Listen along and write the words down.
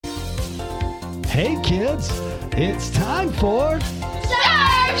Hey kids, it's time for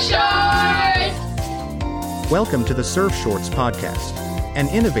Surf Shorts! Welcome to the Surf Shorts podcast, an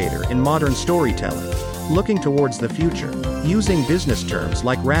innovator in modern storytelling, looking towards the future, using business terms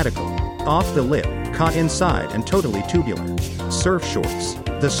like radical, off the lip, caught inside, and totally tubular. Surf Shorts,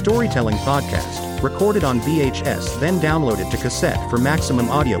 the storytelling podcast, recorded on VHS, then downloaded to cassette for maximum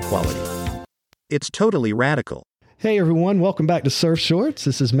audio quality. It's totally radical. Hey everyone, welcome back to Surf Shorts.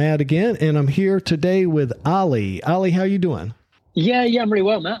 This is Matt again, and I'm here today with Ali. Ali, how you doing? Yeah, I'm really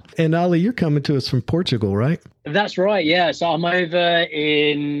well, Matt. And Ali, you're coming to us from Portugal, right? That's right, yeah. So I'm over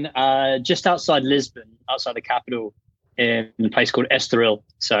in just outside Lisbon, outside the capital, in a place called Estoril.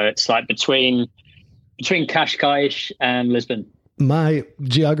 So it's like between Cascais and Lisbon. My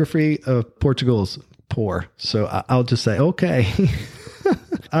geography of Portugal is poor, so I'll just say, okay.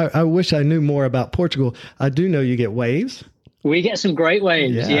 I wish I knew more about Portugal. I do know you get waves. We get some great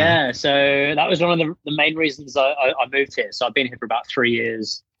waves, yeah. So that was one of the main reasons I moved here. So I've been here for about 3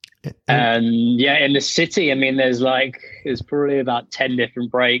 years. And yeah, in the city, I mean, there's probably about 10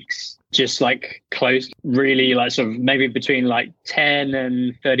 different breaks, just like close, really like sort of maybe between like 10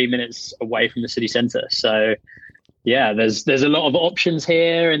 and 30 minutes away from the city center. So yeah, there's a lot of options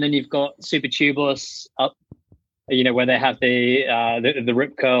here. And then you've got Super Tubos up, where they have the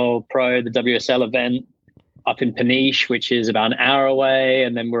Rip Curl Pro, the WSL event up in Peniche, which is about an hour away.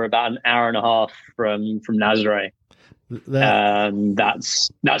 And then we're about an hour and a half from Nazaré.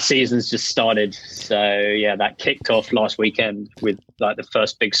 That season's just started. So yeah, that kicked off last weekend with like the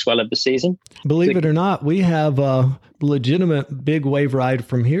first big swell of the season. Believe it or not, we have a legitimate big wave rider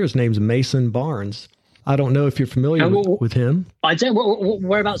from here. His name's Mason Barnes. I don't know if you're familiar with him. I don't.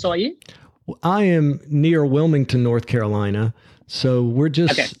 Whereabouts are you? I am near Wilmington, North Carolina. So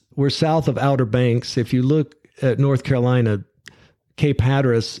we're south of Outer Banks. If you look at North Carolina, Cape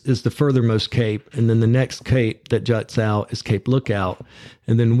Hatteras is the furthermost cape. And then the next cape that juts out is Cape Lookout.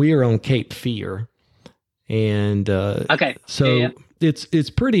 And then we are on Cape Fear. And it's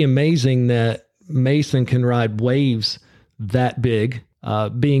pretty amazing that Mason can ride waves that big,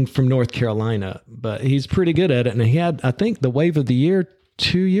 being from North Carolina. But he's pretty good at it. And he had, I think, the wave of the year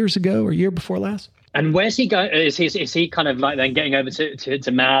 2 years ago or year before last. And where's he going? Is he kind of like then getting over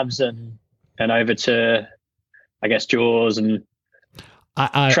to Mavs and over to, I guess, Jaws and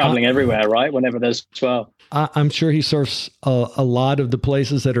traveling everywhere, right? Whenever there's 12. I'm sure he surfs a lot of the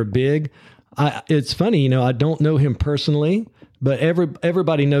places that are big. It's funny, I don't know him personally, but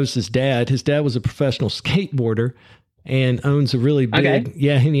everybody knows his dad. His dad was a professional skateboarder and owns a really big,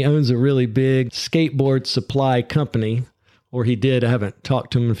 and he owns a really big skateboard supply company. Or he did. I haven't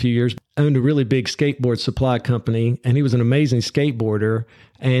talked to him in a few years. Owned a really big skateboard supply company, and he was an amazing skateboarder.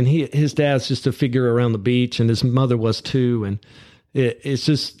 And his dad's just a figure around the beach, and his mother was too. And it's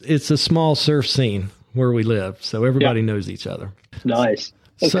a small surf scene where we live, so everybody knows each other. Nice.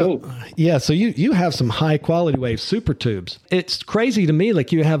 That's cool. Yeah, so you have some high quality waves, super tubes. It's crazy to me,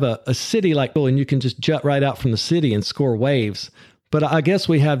 like you have a city like, and you can just jut right out from the city and score waves. But I guess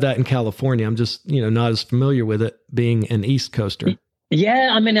we have that in California. I'm just, not as familiar with it being an East Coaster. Yeah,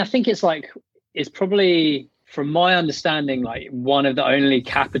 I mean, I think it's probably, from my understanding, like one of the only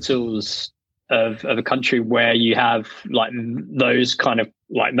capitals of a country where you have like those kind of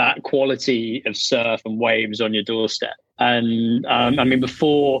like that quality of surf and waves on your doorstep. And I mean,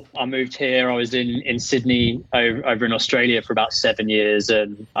 before I moved here, I was in Sydney over in Australia for about 7 years.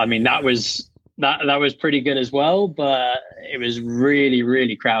 And I mean, that was pretty good as well, but it was really,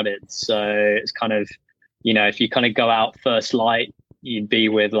 really crowded. So it's kind of, if you kind of go out first light, you'd be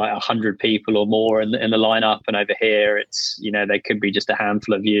with like 100 people or more in the lineup. And over here, it's, there could be just a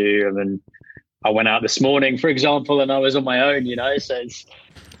handful of you. And then I went out this morning, for example, and I was on my own, so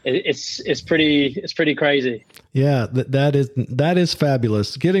it's pretty crazy. Yeah, that is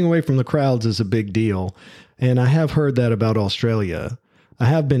fabulous. Getting away from the crowds is a big deal. And I have heard that about Australia. I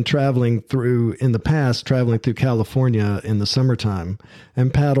have been traveling through California in the summertime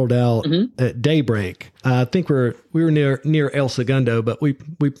and paddled out at daybreak. I think we were near El Segundo, but we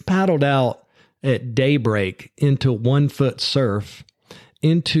paddled out at daybreak into 1 foot surf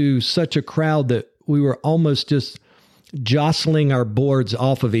into such a crowd that we were almost just jostling our boards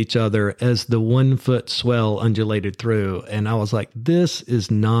off of each other as the 1 foot swell undulated through. And I was like, this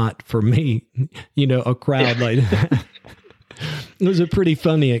is not for me, a crowd like that. It was a pretty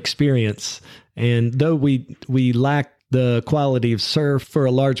funny experience. And though we lack the quality of surf for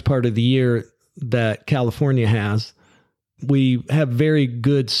a large part of the year that California has, we have very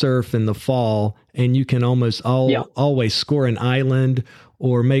good surf in the fall, and you can almost always score an island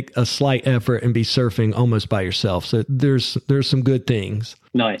or make a slight effort and be surfing almost by yourself. So there's some good things.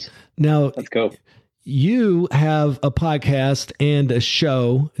 Nice. Now, that's cool. You have a podcast and a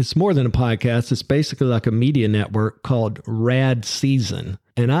show. It's more than a podcast. It's basically like a media network called Rad Season.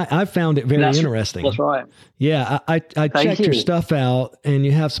 And I found it very interesting. That's right. Yeah, I checked your stuff out, and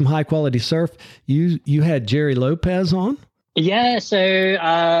you have some high quality surf. You had Jerry Lopez on? Yeah, so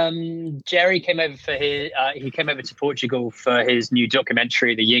Jerry came over for he came over to Portugal for his new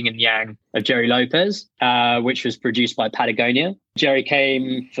documentary, The Yin and Yang of Jerry Lopez, which was produced by Patagonia. Jerry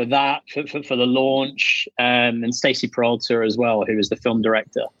came for that, for the launch, and Stacey Peralta as well, who was the film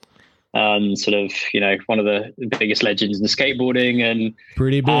director. Sort of, one of the biggest legends in the skateboarding, and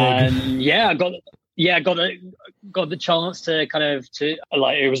pretty big. And I got the chance to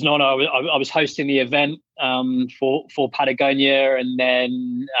it was an honor. I was hosting the event for Patagonia, and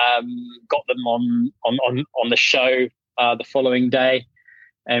then got them on the show the following day,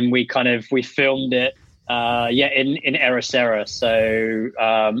 and we filmed it in Ericeira. So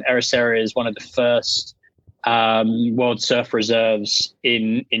Ericeira is one of the first world surf reserves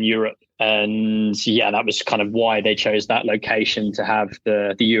in Europe, and that was kind of why they chose that location to have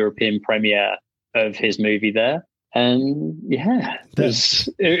the European premiere of his movie there. And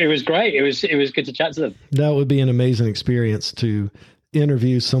it was great. It was good to chat to them. That would be an amazing experience to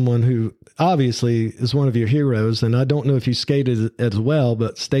interview someone who obviously is one of your heroes. And I don't know if you skated as well,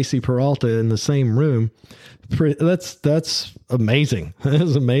 but Stacey Peralta in the same room. That's amazing. That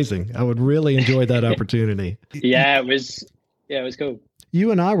is amazing. I would really enjoy that opportunity. It was cool.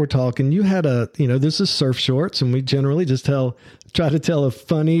 You and I were talking, you had this is Surf Shorts, and we generally just try to tell a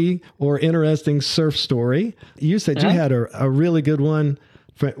funny or interesting surf story. You said you had a really good one.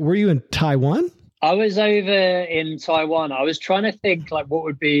 Were you in Taiwan? I was over in Taiwan. I was trying to think what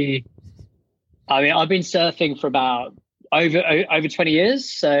would be, I've been surfing for about over 20 years.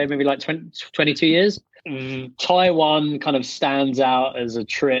 So maybe 22 years. Taiwan kind of stands out as a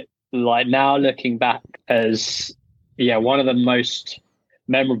trip, now looking back, as one of the most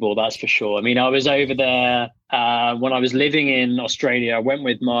memorable, that's for sure. I was over there when I was living in Australia. I went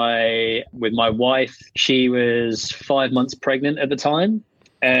with my wife. She was 5 months pregnant at the time,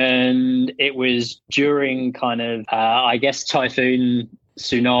 and it was during kind of typhoon,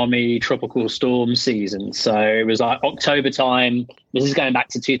 tsunami, tropical storm season. So it was October time. This is going back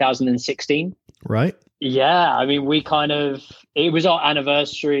to 2016, right? Yeah, it was our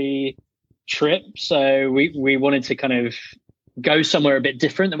anniversary trip, so we wanted to kind of go somewhere a bit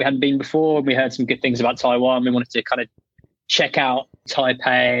different that we hadn't been before. We heard some good things about Taiwan. We wanted to kind of check out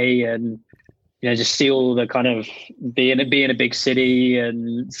Taipei and just see all the kind of being a big city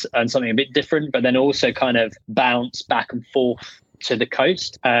and something a bit different, but then also kind of bounce back and forth to the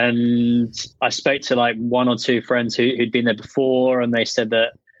coast. And I spoke to one or two friends who'd been there before, and they said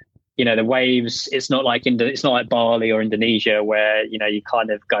that the waves, it's not like Bali or Indonesia where you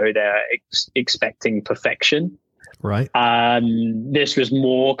kind of go there expecting perfection. Right. This was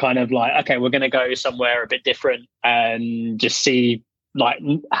more kind of okay, we're going to go somewhere a bit different and just see,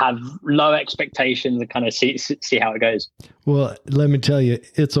 have low expectations and kind of see how it goes. Well, let me tell you,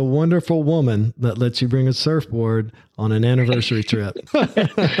 it's a wonderful woman that lets you bring a surfboard on an anniversary trip.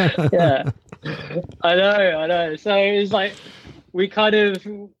 Yeah, I know. So it was we kind of,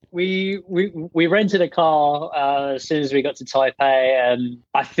 we rented a car as soon as we got to Taipei, and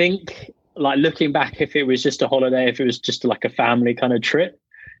I think looking back, if it was just a holiday, if it was just a family kind of trip,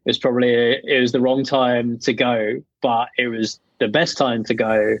 it was the wrong time to go, but it was the best time to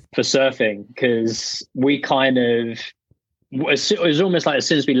go for surfing, because we kind of, it was almost like as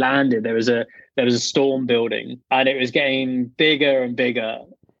soon as we landed, there was a storm building, and it was getting bigger and bigger.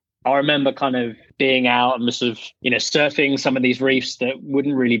 I remember kind of being out and sort of, surfing some of these reefs that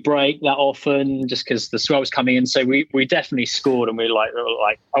wouldn't really break that often just because the swell was coming in. So we definitely scored, and we were like,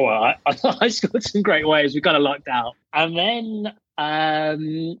 oh, well, I scored some great waves. We kind of lucked out. And then,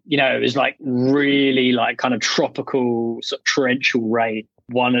 it was really kind of tropical, sort of torrential rain,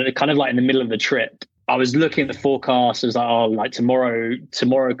 kind of in the middle of the trip. I was looking at the forecast. I was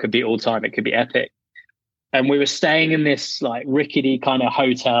tomorrow could be all time. It could be epic. And we were staying in this rickety kind of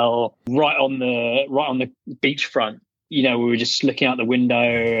hotel right on the beachfront. We were just looking out the window,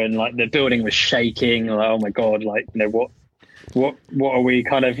 and the building was shaking. Oh my God! What are we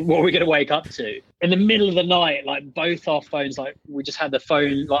going to wake up to in the middle of the night? Both our phones, we just had the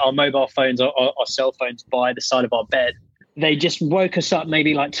phone, our mobile phones, our cell phones by the side of our bed. They just woke us up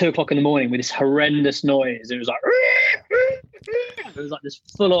maybe 2:00 in the morning with this horrendous noise. It was it was this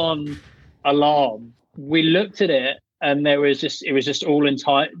full on alarm. We looked at it, and it was just all in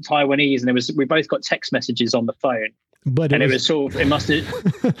Taiwanese, and we both got text messages on the phone. But it must have,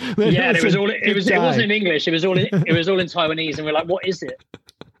 yeah. And it wasn't in English. It was all in Taiwanese, and we're like, what is it?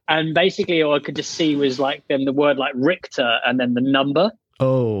 And basically, all I could just see was like then the word like Richter and then the number.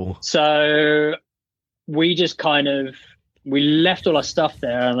 Oh, so we just we left all our stuff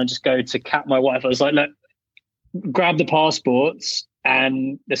there, and I just go to Kat, my wife. I was like, look, grab the passports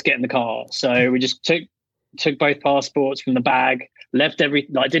and let's get in the car. So we just took both passports from the bag, left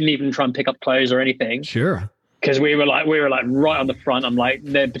didn't even try and pick up clothes or anything. Sure. Because we were like right on the front. I'm like,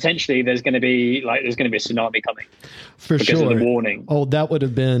 potentially there's going to be a tsunami coming. For because sure. of the warning. Oh, that would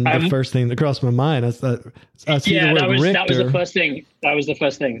have been the first thing that crossed my mind. I see the word Richter. That was the first thing. That was the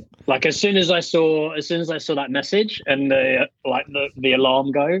first thing. Like as soon as I saw that message and the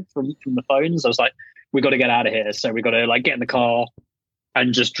alarm go from the phones, I was like, we got to get out of here. So we got to like get in the car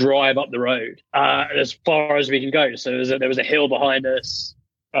and just drive up the road as far as we can go. So there was a hill behind us.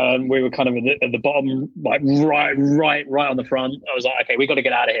 We were kind of at the bottom, like right on the front. I was like, okay, we got to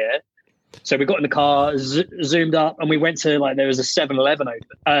get out of here. So we got in the car, zoomed up, and we went to there was a 7-Eleven open,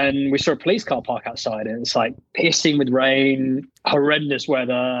 and we saw a police car park outside, and it's like pissing with rain, horrendous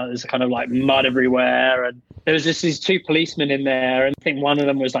weather. There's kind of like mud everywhere, and there was just these two policemen in there, and I think one of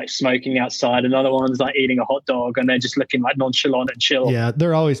them was like smoking outside, another one's like eating a hot dog, and they're just looking like nonchalant and chill. Yeah,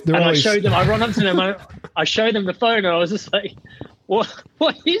 they're always. I showed them. I run up to them. I showed them the phone, and I was just like, what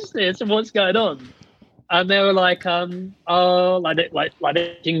is this and what's going on? And they were like, like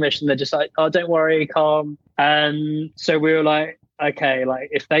English, and they're just like, oh, don't worry, calm. And so we were like, okay, like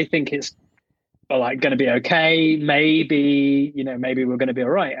if they think it's like going to be okay, maybe we're going to be all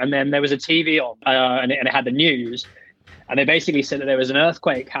right. And then there was a TV on, and it had the news, and they basically said that there was an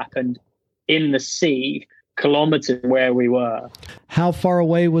earthquake happened in the sea, kilometers where we were. How far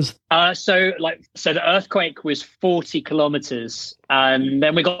away was? So the earthquake was 40 kilometers, and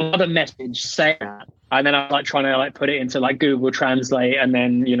then we got another message saying that, and then I was like trying to like put it into like Google Translate, and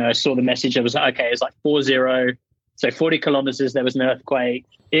then I saw the message. It was like, okay, it's like 40, so 40 kilometers. There was an earthquake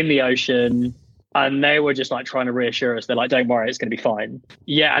in the ocean. And they were just like trying to reassure us. They're like, don't worry, it's going to be fine.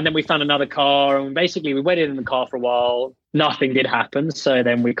 Yeah. And then we found another car, and basically we waited in the car for a while. Nothing did happen. So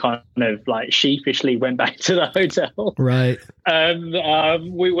then we kind of like sheepishly went back to the hotel. Right.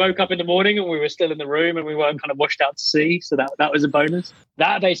 We woke up in the morning and we were still in the room, and we weren't kind of washed out to sea. So that was a bonus.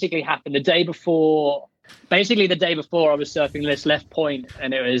 That basically happened the day before. Basically, the day before, I was surfing this left point,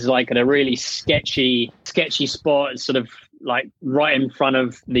 and it was like at a really sketchy spot, sort of like right in front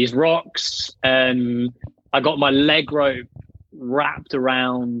of these rocks. And I got my leg rope wrapped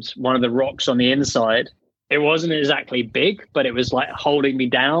around one of the rocks on the inside. It wasn't exactly big, but it was like holding me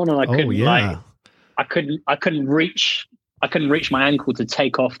down, and I couldn't reach my ankle to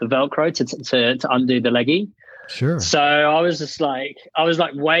take off the Velcro to undo the leggy. Sure. So I was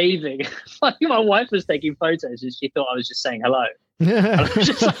waving. Like my wife was taking photos, and she thought I was just saying hello. And I was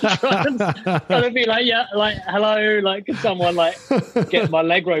just like trying to be like, yeah, like hello, like could someone like get my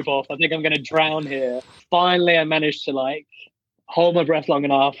leg rope off? I think I'm going to drown here. Finally, I managed to like hold my breath long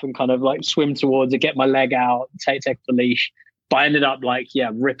enough and kind of like swim towards it, get my leg out, take the leash. But I ended up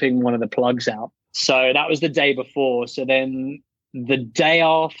ripping one of the plugs out. So that was the day before. So then the day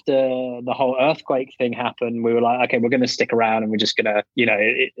after the whole earthquake thing happened, we were like, okay, we're going to stick around, and we're just going to,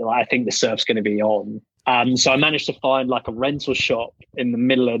 I think the surf's going to be on. So I managed to find like a rental shop in the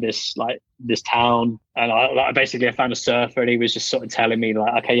middle of this town, and I found a surfer, and he was just sort of telling me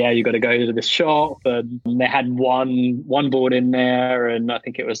like, okay, yeah, you got to go to this shop, and they had one board in there, and I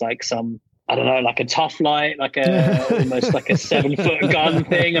think it was like some, I don't know, like a tough light, like almost like a 7-foot gun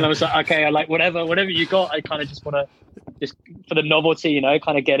thing, and I was like, okay, I like whatever you got. I kind of just want to just for the novelty,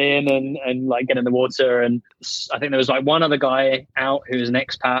 kind of get in and like get in the water. And I think there was like one other guy out who was an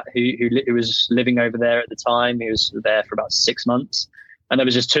expat who was living over there at the time. He was there for about 6 months, and there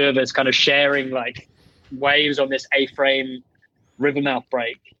was just two of us kind of sharing like waves on this A-frame river mouth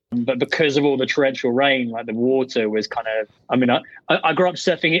break. But because of all the torrential rain, like the water was kind of, I grew up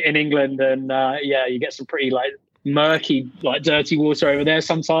surfing in England, and you get some pretty like murky, like dirty water over there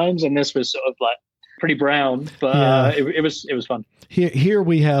sometimes. And this was sort of like pretty brown, but it was fun. Here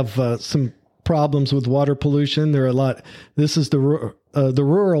we have some problems with water pollution. There are a lot. This is the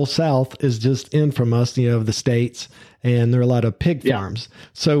rural South is just in from us, of the States, and there are a lot of pig farms.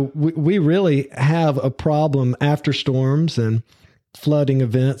 So we really have a problem after storms and flooding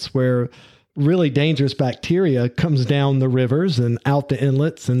events where really dangerous bacteria comes down the rivers and out the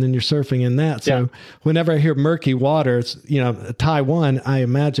inlets, and then you're surfing in that. So whenever I hear murky water, it's, Taiwan, I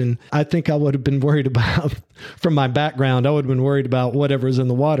think I would have been worried about, from my background, I would have been worried about whatever's in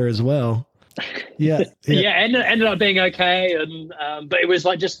the water as well. Yeah. Yeah, ended up being okay, and but it was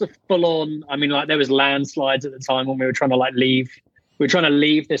like just the full on. I mean, like there was landslides at the time when we were trying to like leave. We were trying to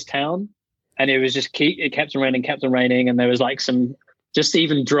leave this town, and it was just it kept on raining, and there was like some just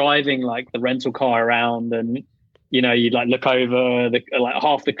even driving like the rental car around, and you'd like look over like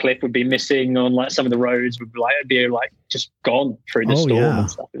half the cliff would be missing on like some of the roads would be like just gone through the storm and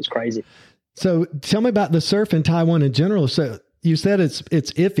stuff. It was crazy. So tell me about the surf in Taiwan in general. So you said it's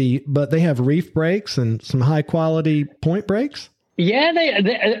iffy, but they have reef breaks and some high quality point breaks. Yeah,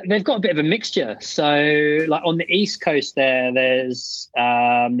 they've got a bit of a mixture. So like on the East Coast there's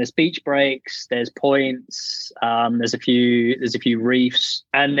beach breaks, there's points, there's a few reefs,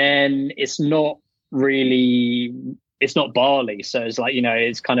 and then it's not Bali. So it's like,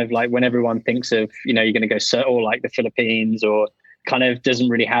 it's kind of like when everyone thinks of, you're going to go surf, or like the Philippines, or kind of doesn't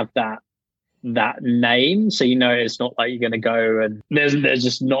really have that name. So, it's not like you're going to go, and there's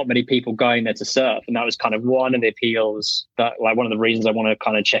just not many people going there to surf. And that was kind of one of the appeals, that like one of the reasons I want to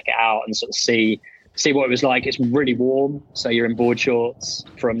kind of check it out and sort of see what it was like. It's really warm. So you're in board shorts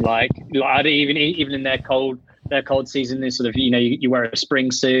from like even in their cold season, is sort of, you wear a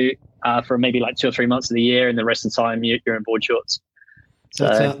spring suit for maybe like 2 or 3 months of the year, and the rest of the time you're in board shorts. So,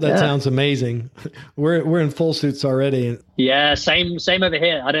 that sounds amazing. We're in full suits already. Yeah, same over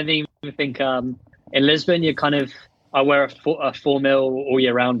here. I don't even think in Lisbon I wear a 4 mil all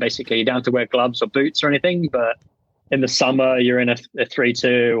year round. Basically, you don't have to wear gloves or boots or anything. But in the summer, you're in a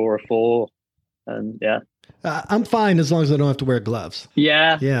 3.2 or a 4, and yeah. I'm fine as long as I don't have to wear gloves.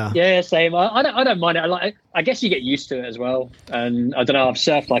 Yeah. Same. I don't mind it. I guess you get used to it as well. And I don't know. I've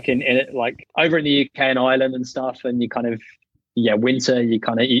surfed like in like over in the UK and Ireland and stuff, and you kind of. Yeah, winter, you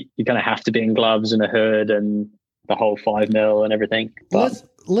kind of have to be in gloves and a hood and the whole 5 mil and everything. But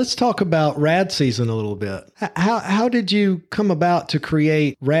let's talk about Rad Season a little bit. How did you come about to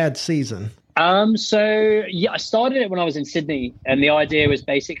create Rad Season? So I started it when I was in Sydney, and the idea was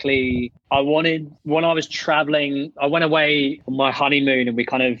basically when I was traveling, I went away on my honeymoon, and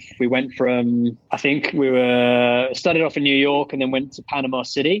we went from, I think started off in New York and then went to Panama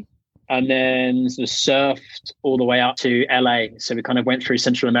City. And then sort of surfed all the way up to LA. So we kind of went through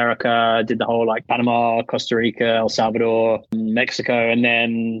Central America, did the whole like Panama, Costa Rica, El Salvador, Mexico. And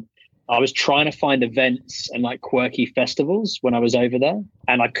then I was trying to find events and like quirky festivals when I was over there.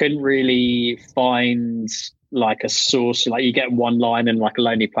 And I couldn't really find like a source. Like you get one line in like a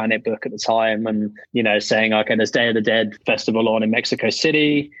Lonely Planet book at the time, and, saying, okay, there's Day of the Dead festival on in Mexico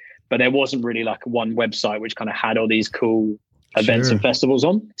City. But there wasn't really like one website which kind of had all these cool events and festivals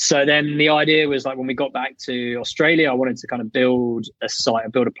on. So then the idea was like when we got back to Australia, I wanted to kind of build a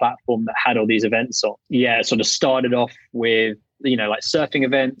platform that had all these events on. Yeah, it sort of started off with, like surfing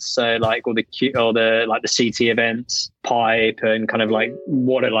events. So like all the CT events, pipe, and kind of like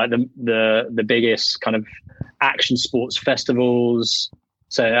what are like the biggest kind of action sports festivals.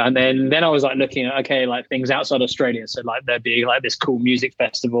 So, and then I was like looking at, okay, like things outside Australia. So like there'd be like this cool music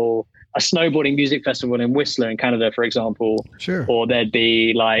festival, a snowboarding music festival in Whistler in Canada, for example. Sure. Or there'd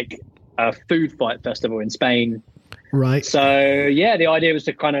be like a food fight festival in Spain. Right. So yeah, the idea was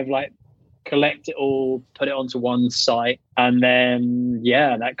to kind of like collect it all, put it onto one site. And then,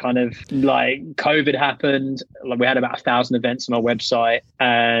 yeah, that kind of like COVID happened. Like we had about 1,000 events on our website,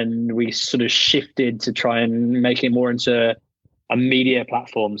 and we sort of shifted to try and make it more into a media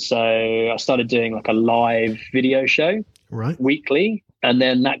platform. So I started doing like a live video show weekly. And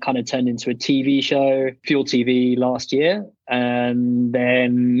then that kind of turned into a TV show, Fuel TV, last year. And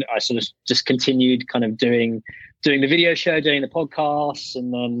then I sort of just continued kind of doing the video show, doing the podcasts,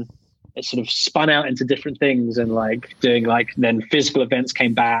 and then it sort of spun out into different things, and like doing like then physical events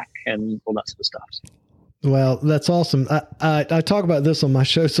came back and all that sort of stuff. Well, that's awesome. I talk about this on my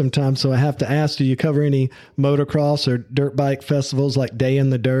show sometimes, so I have to ask, do you cover any motocross or dirt bike festivals like Day in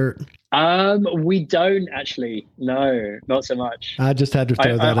the Dirt? We don't actually. No, not so much. I just had to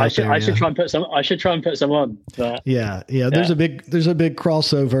throw that out there. I should try and put some on. But, yeah. There's a big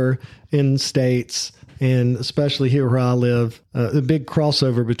crossover in states, and especially here where I live, the big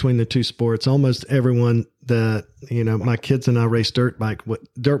crossover between the two sports. Almost everyone that my kids and I race dirt bikes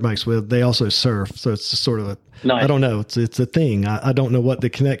with, they also surf. So it's just sort of I don't know. It's a thing. I don't know what the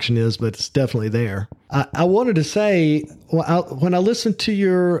connection is, but it's definitely there. I wanted to say, when I listened to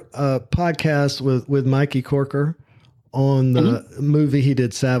your podcast with Mikey Corker on the movie he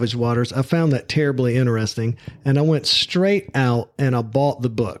did, Savage Waters, I found that terribly interesting, and I went straight out and I bought the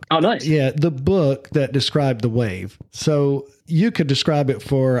book. Oh, nice. Yeah, the book that described the wave. So you could describe it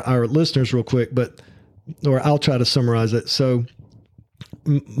for our listeners real quick, or I'll try to summarize it. So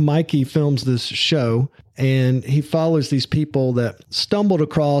Mikey films this show, and he follows these people that stumbled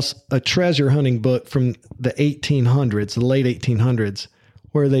across a treasure hunting book from the 1800s, the late 1800s,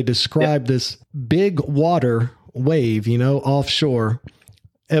 where they describe this big water wave, offshore,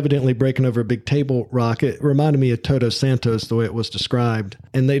 evidently breaking over a big table rock. It reminded me of Todos Santos, the way it was described.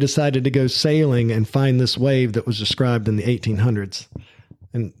 And they decided to go sailing and find this wave that was described in the 1800s.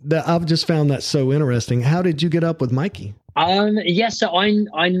 And I've just found that so interesting. How did you get up with Mikey? So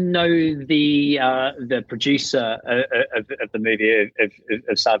I know the producer of the movie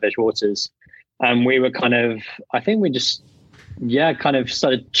of Savage Waters, and we were kind of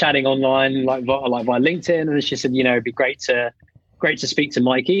started chatting online, like via LinkedIn, and she said, it'd be great to speak to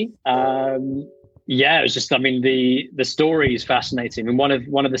Mikey. It was just, the story is fascinating. And one of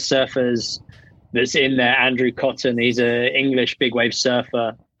the surfers that's in there, Andrew Cotton, he's an English big wave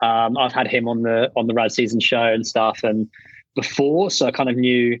surfer. I've had him on the Rad Season show and stuff, and before, so I kind of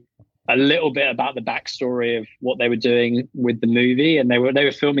knew a little bit about the backstory of what they were doing with the movie, and they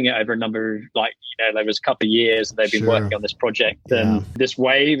were filming it over a number of there was a couple of years that they've been working on this project, and this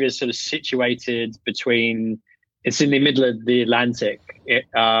wave is sort of situated between. It's in the middle of the Atlantic,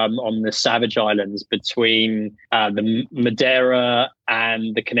 on the Savage Islands, between the Madeira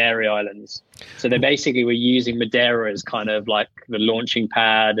and the Canary Islands. So they basically were using Madeira as kind of like the launching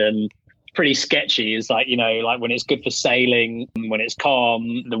pad, and pretty sketchy. It's like, when it's good for sailing, when it's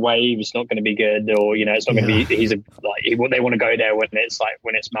calm, the wave is not going to be good, or, it's not going to be, they want to go there when it's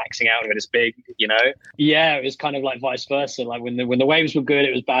maxing out and when it's big, Yeah, it was kind of like vice versa. Like when the waves were good,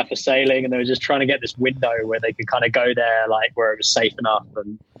 it was bad for sailing, and they were just trying to get this window where they could kind of go there, like where it was safe enough.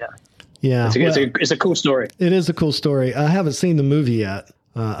 And it's a cool story. It is a cool story. I haven't seen the movie yet.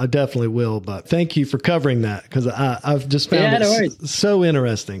 I definitely will, but thank you for covering that, because I've just found it so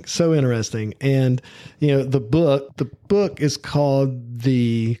interesting. And, the book is called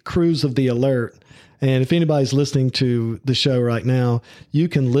The Cruise of the Alert. And if anybody's listening to the show right now, you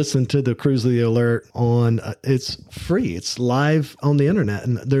can listen to The Cruise of the Alert on, it's free. It's live on the internet,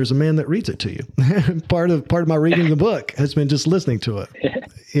 and there's a man that reads it to you. part of my reading the book has been just listening to it.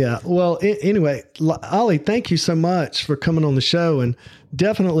 Yeah. Well, anyway, Ollie, thank you so much for coming on the show, and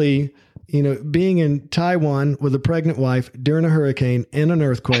definitely, being in Taiwan with a pregnant wife during a hurricane and an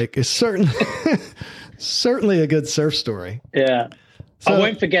earthquake is certainly a good surf story. Yeah. So, I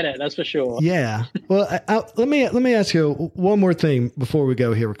won't forget it. That's for sure. Yeah. Well, let me ask you one more thing before we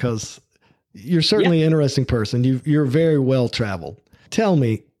go here, because you're certainly an interesting person. You're very well traveled. Tell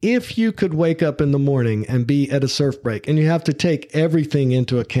me, if you could wake up in the morning and be at a surf break, and you have to take everything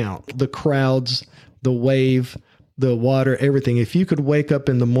into account, the crowds, the wave, the water, everything. If you could wake up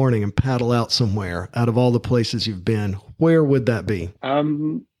in the morning and paddle out somewhere out of all the places you've been, where would that be?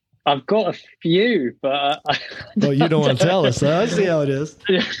 I've got a few, but well, you don't want to tell us. So I see how it is.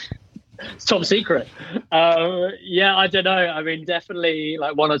 It's top secret. I don't know. I mean, definitely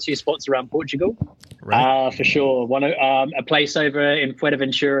like one or two spots around Portugal, right? For sure. A place over in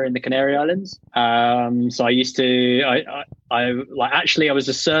Fuerteventura in the Canary Islands. So I used to. I was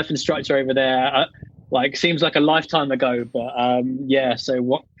a surf instructor over there. Seems like a lifetime ago, but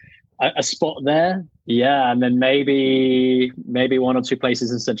So a spot there. Yeah, and then maybe one or two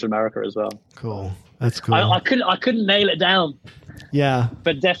places in Central America as well. Cool, that's cool. I couldn't nail it down. Yeah,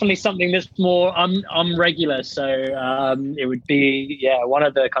 but definitely something that's more regular. So it would be one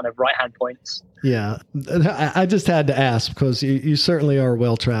of the kind of right hand points. Yeah, I just had to ask because you certainly are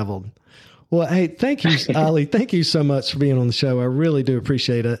well traveled. Well, hey, thank you, Ollie. Thank you so much for being on the show. I really do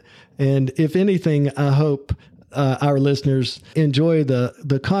appreciate it. And if anything, I hope our listeners enjoy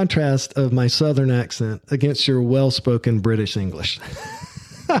the contrast of my Southern accent against your well-spoken British English.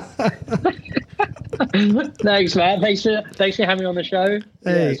 Thanks, man. Thanks for having me on the show.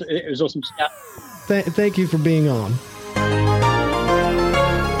 Hey, it was awesome. Thank you for being on.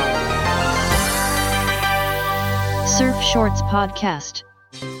 Surf Shorts Podcast.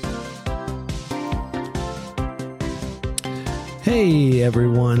 Hey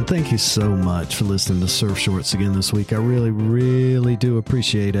everyone, thank you so much for listening to Surf Shorts again this week. I really, really do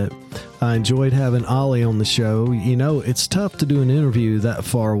appreciate it. I enjoyed having Ollie on the show. It's tough to do an interview that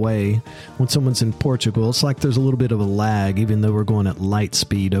far away when someone's in Portugal. It's like there's a little bit of a lag, even though we're going at light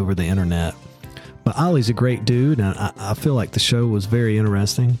speed over the internet. But Ollie's a great dude, and I feel like the show was very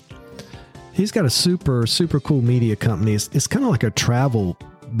interesting. He's got a super, super cool media company. It's kind of like a travel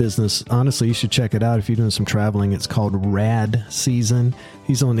business. Honestly, you should check it out if you're doing some traveling. It's called Rad Season.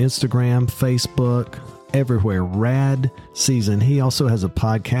 He's on Instagram, Facebook, everywhere. Rad Season. He also has a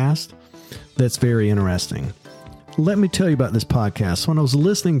podcast that's very interesting. Let me tell you about this podcast. When I was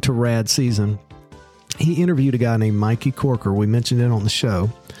listening to Rad Season, he interviewed a guy named Mikey Corker. We mentioned it on the show.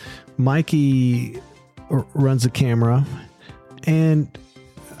 Mikey runs the camera, and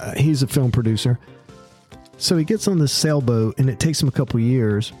he's a film producer. So he gets on this sailboat, and it takes him a couple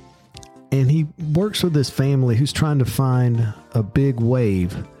years, and he works with this family who's trying to find a big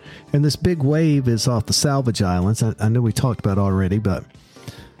wave. And this big wave is off the Salvage Islands. I know we talked about it already, but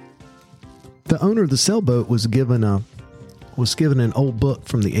the owner of the sailboat was given an old book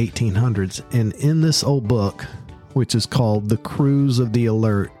from the 1800s. And in this old book, which is called The Cruise of the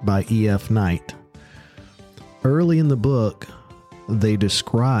Alert by E.F. Knight, early in the book, they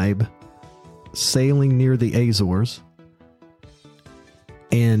describe sailing near the Azores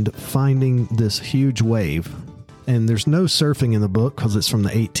and finding this huge wave. And there's no surfing in the book because it's from the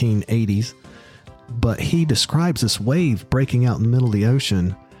 1880s, but he describes this wave breaking out in the middle of the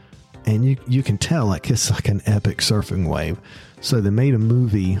ocean, and you can tell like it's like an epic surfing wave. So they made a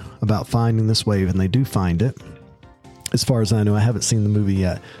movie about finding this wave, and they do find it. As far as I know, I haven't seen the movie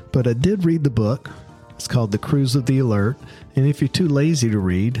yet, but I did read the book. It's called The Cruise of the Alert. And if you're too lazy to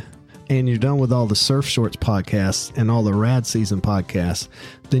read, and you're done with all the Surf Shorts podcasts and all the Rad Season podcasts,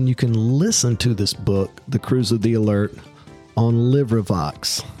 then you can listen to this book, The Cruise of the Alert, on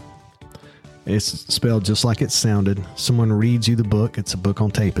LibriVox. It's spelled just like it sounded. Someone reads you the book. It's a book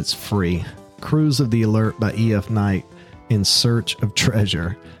on tape. It's free. Cruise of the Alert by E.F. Knight, In Search of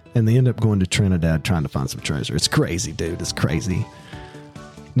Treasure. And they end up going to Trinidad trying to find some treasure. It's crazy, dude. It's crazy.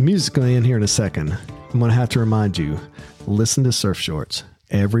 The music's going to end here in a second. I'm going to have to remind you, listen to Surf Shorts.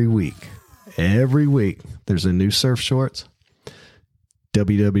 Every week, there's a new Surf Shorts.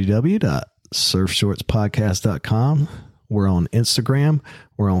 www.surfshortspodcast.com. We're on Instagram.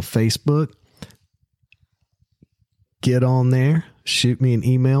 We're on Facebook. Get on there. Shoot me an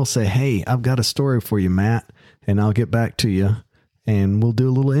email. Say, hey, I've got a story for you, Matt. And I'll get back to you. And we'll do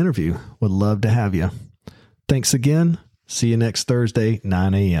a little interview. Would love to have you. Thanks again. See you next Thursday,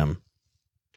 9 a.m.